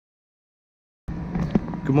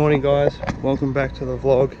Good morning guys, welcome back to the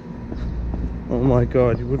vlog. Oh my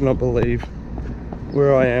god, you would not believe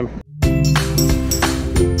where I am.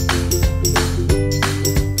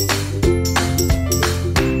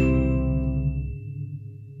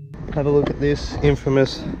 Have a look at this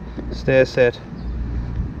infamous stair set.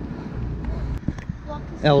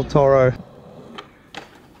 El Toro.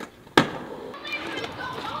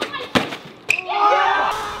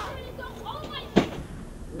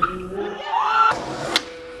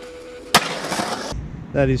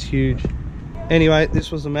 That is huge. Anyway,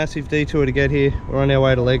 this was a massive detour to get here. We're on our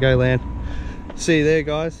way to Legoland. See you there,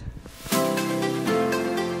 guys.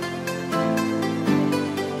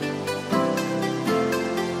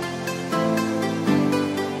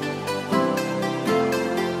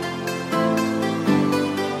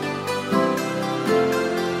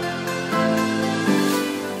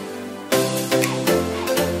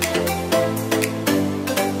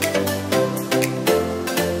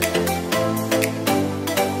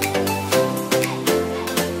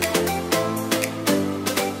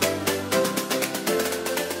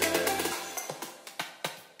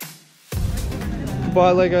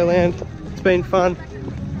 Bye Legoland, it's been fun.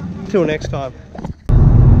 Till next time.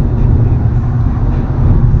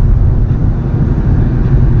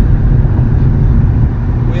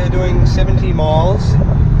 We are doing 70 miles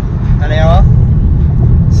an hour.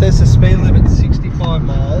 It says the speed limit 65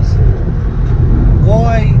 miles.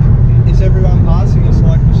 Why is everyone passing us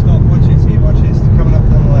like we stopped? Watch this here, watch this, coming up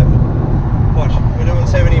on the left. Watch, we're doing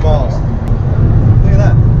 70 miles. Look at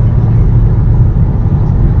that.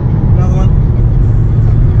 Another one.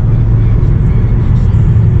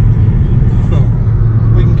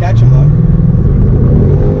 Catch them though.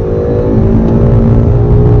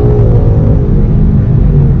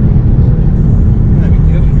 No big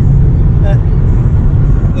deal.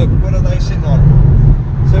 Look, what are they sitting on?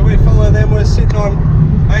 So we follow them, we're sitting on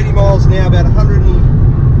 80 miles now, about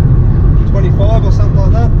 125 or something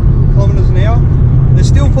like that, kilometres an hour. They're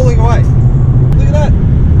still pulling away. Look at that.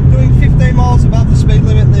 Doing 15 miles above the speed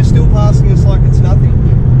limit and they're still passing us like it's nothing.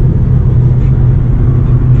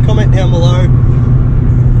 Comment down below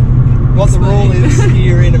what the rule is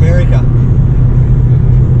here in America.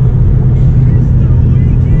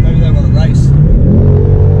 Maybe they want to race.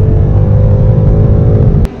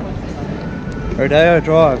 Rodeo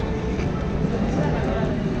Drive.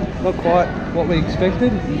 Not quite what we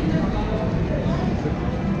expected.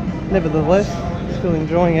 Nevertheless, still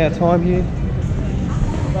enjoying our time here.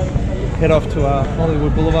 Head off to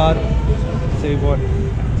Hollywood Boulevard. See what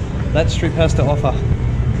that strip has to offer.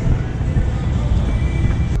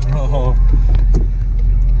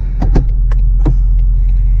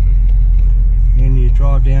 And you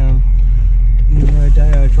drive down New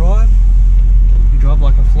Rodeo Drive, you drive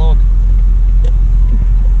like a flog.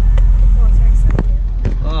 Oh, it's very sunny here.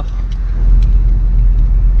 Oh.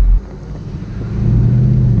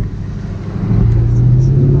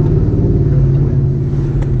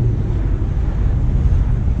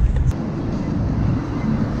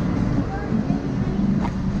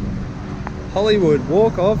 Hollywood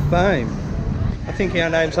Walk of Fame. I think our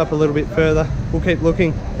name's up a little bit further. We'll keep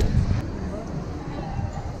looking.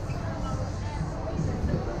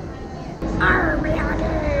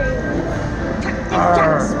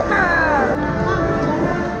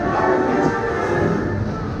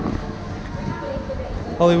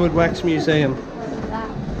 Hollywood Wax Museum.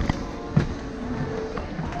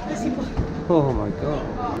 Oh my god.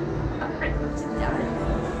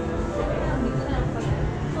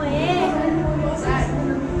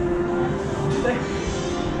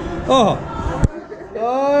 Oh!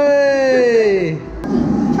 Oi!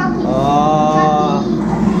 Oh!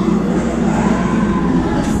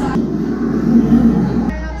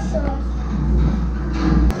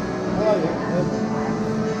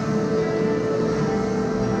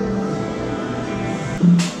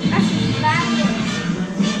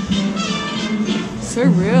 So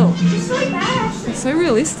real. It's so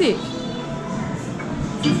realistic.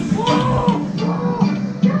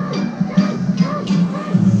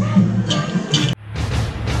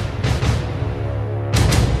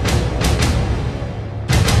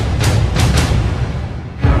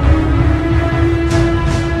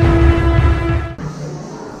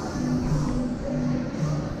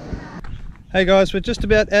 Hey guys, we're just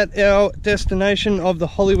about at our destination of the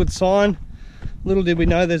Hollywood sign. Little did we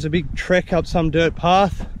know there's a big trek up some dirt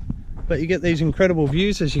path, but you get these incredible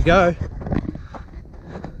views as you go.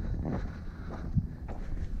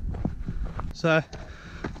 So,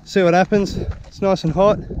 see what happens. It's nice and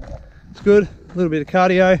hot, it's good, a little bit of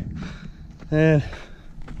cardio, and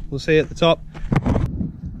we'll see you at the top.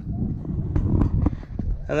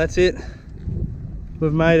 And that's it.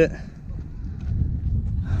 we've made it.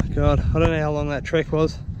 God, I don't know how long that trek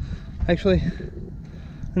was. Actually,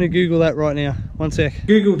 I'm gonna Google that right now. One sec.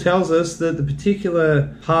 Google tells us that the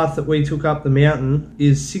particular path that we took up the mountain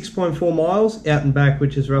is 6.4 miles out and back,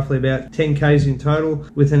 which is roughly about 10 k's in total,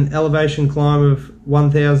 with an elevation climb of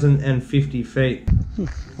 1,050 feet.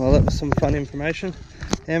 Well, that was some fun information.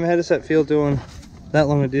 Emma, how does that feel doing that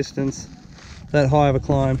long a distance, that high of a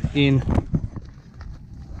climb in?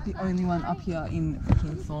 The only one up here in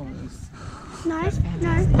freaking thongs. No,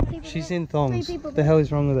 no. She's in thongs. What the hell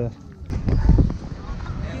is wrong with her?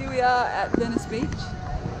 Here we are at Venice Beach,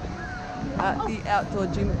 at the outdoor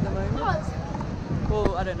gym at the moment.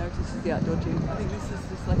 Well, I don't know if this is the outdoor gym. I think this is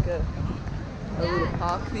just like a little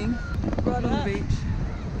park thing right on the beach.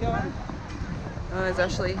 Go on. Oh, there's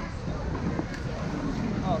Ashley.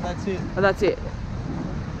 Oh, that's it. Oh, that's it.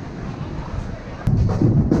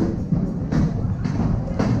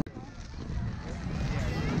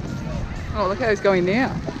 Oh, look how he's going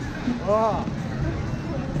now. Oh.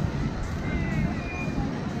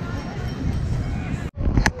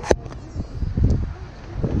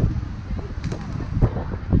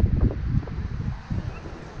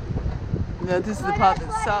 No, this is the part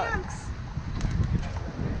that sucks.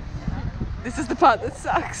 This is the part that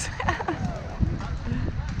sucks.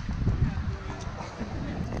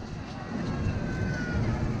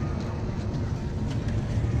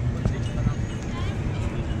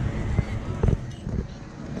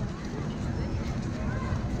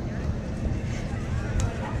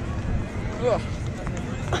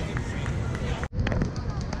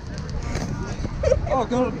 Oh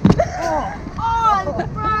god. Oh,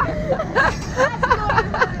 bro.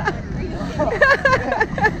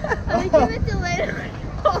 I give it to later.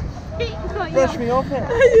 Brush me off now.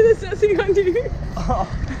 There's nothing on you. Oh.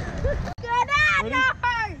 Ready?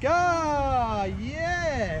 Go!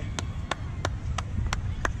 Yeah!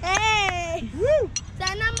 Hey! Woo!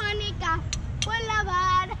 Santa Monica.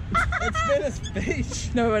 Boulevard. It's Venice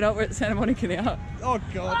Beach. No, we're not. We're at Santa Monica now. Oh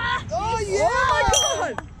god. Oh, yeah! Oh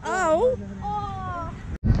my god! Ow! Oh.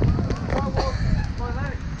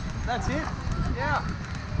 That's it. Yeah.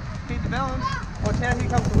 Keep the balance. Watch out, here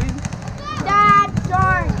comes the wind. Dad,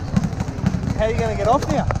 don't. How are you going to get off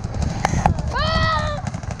now?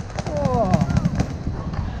 Oh.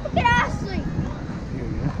 Look at Ashley.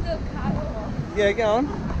 Yeah, go on.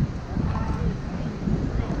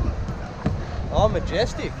 Oh,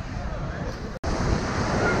 majestic.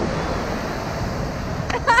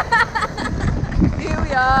 Here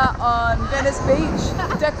we are on Venice Beach.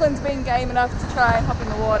 Declan's been game enough to try and hop in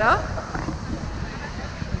the water.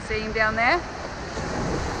 You can see him down there.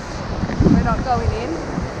 We're not going in.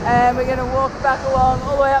 And we're going to walk back along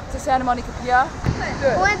all the way up to Santa Monica Pier. Do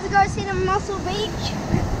it. Let's go see the Muscle Beach.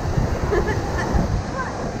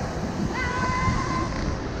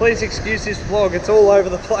 Please excuse this vlog, it's all over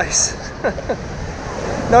the place.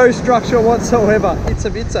 No structure whatsoever. It's a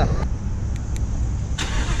bitza.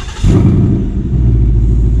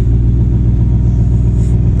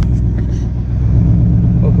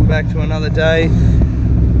 Welcome back to another day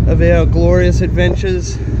of our glorious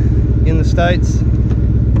adventures in the States.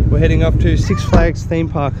 We're heading up to Sixflags theme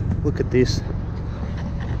park. Look at this.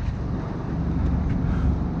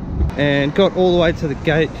 And got all the way to the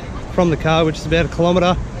gate from the car, which is about 1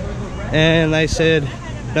 kilometre, and they said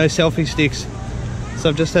no selfie sticks. So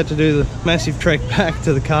I've just had to do the massive trek back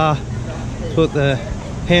to the car, put the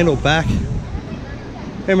handle back.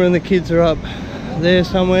 Emma and the kids are up there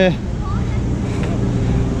somewhere.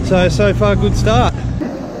 So far good start.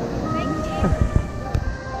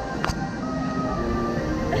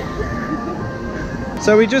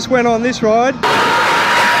 So we just went on this ride.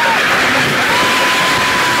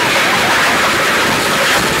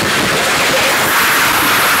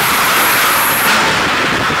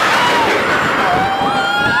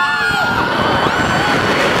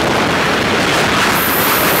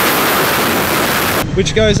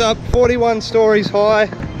 Which goes up 41 stories high,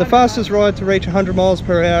 the fastest ride to reach 100 miles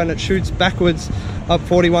per hour, and it shoots backwards up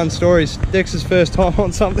 41 stories. Dex's first time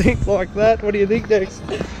on something like that. What do you think, Dex?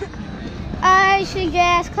 I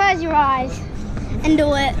suggest close your eyes and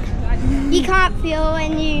do it. You can't feel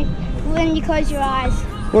when you close your eyes.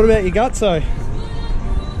 What about your gutso?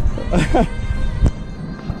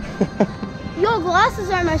 Your glasses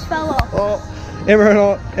almost fell off. Oh,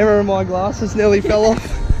 Emma and my glasses nearly fell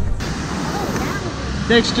off.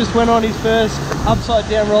 Dex just went on his first upside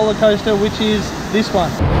down roller coaster, which is this one.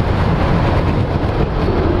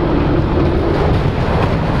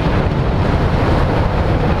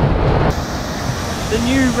 The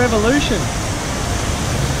new Revolution.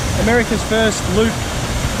 America's first loop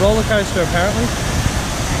roller coaster, apparently.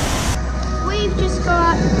 We've just got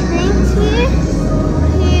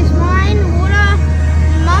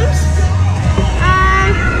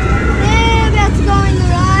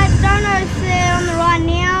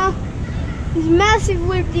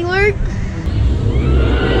loop-de-loop.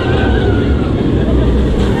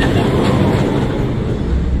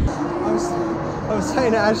 I was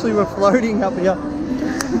saying to Ashley we're floating up here. And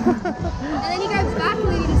then he goes back and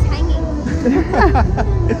we're just hanging.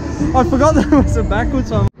 I forgot that it was a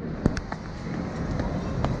backwards one.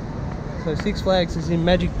 So Six Flags is in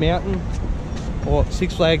Magic Mountain, or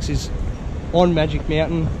Six Flags is on Magic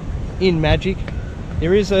Mountain in Magic.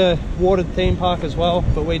 There is a watered theme park as well,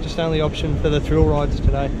 but we just only optioned for the thrill rides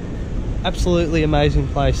today. Absolutely amazing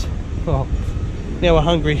place. Oh, now we're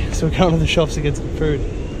hungry, so we're going to the shops to get some food.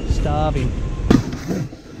 Starving.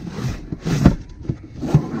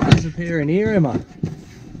 Disappearing here, Emma.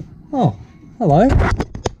 Oh, hello.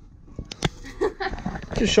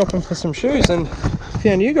 Just shopping for some shoes and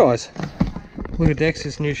found you guys. Look at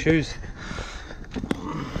Dex's new shoes.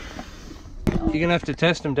 You're gonna have to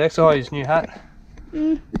test them, Dex. Oh, his new hat.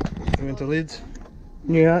 We went to Lids.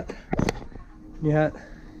 New hat. New hat.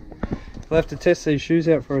 We'll have to test these shoes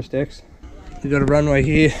out for us, Dex. We've got a runway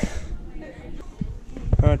here.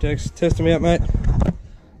 Alright, Dex, test them out, mate.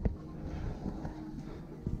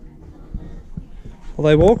 Well,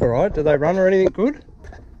 they walk alright. Do they run or anything good?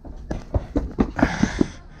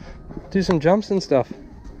 Do some jumps and stuff.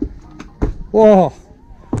 Whoa!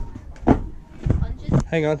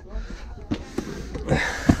 Hang on.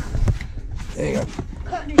 There you go.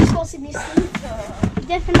 Can't do squats in this thing.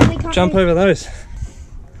 Definitely can't. Jump over those.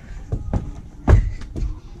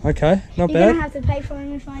 Okay, not You're bad. gonna have to pay for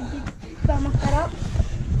him if I did go muck that up.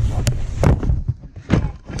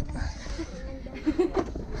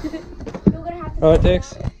 You're gonna have to. Alright,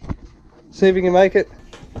 Dex. See if you can make it.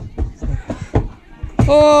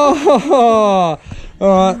 Oh!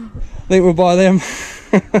 Alright, I think we'll buy them.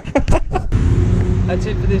 That's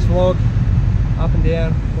it for this vlog. Up and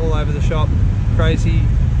down, all over the shop. Crazy,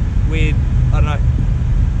 weird, I don't know.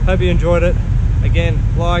 Hope you enjoyed it. Again,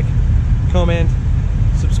 like, comment,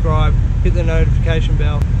 subscribe, hit the notification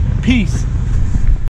bell. Peace!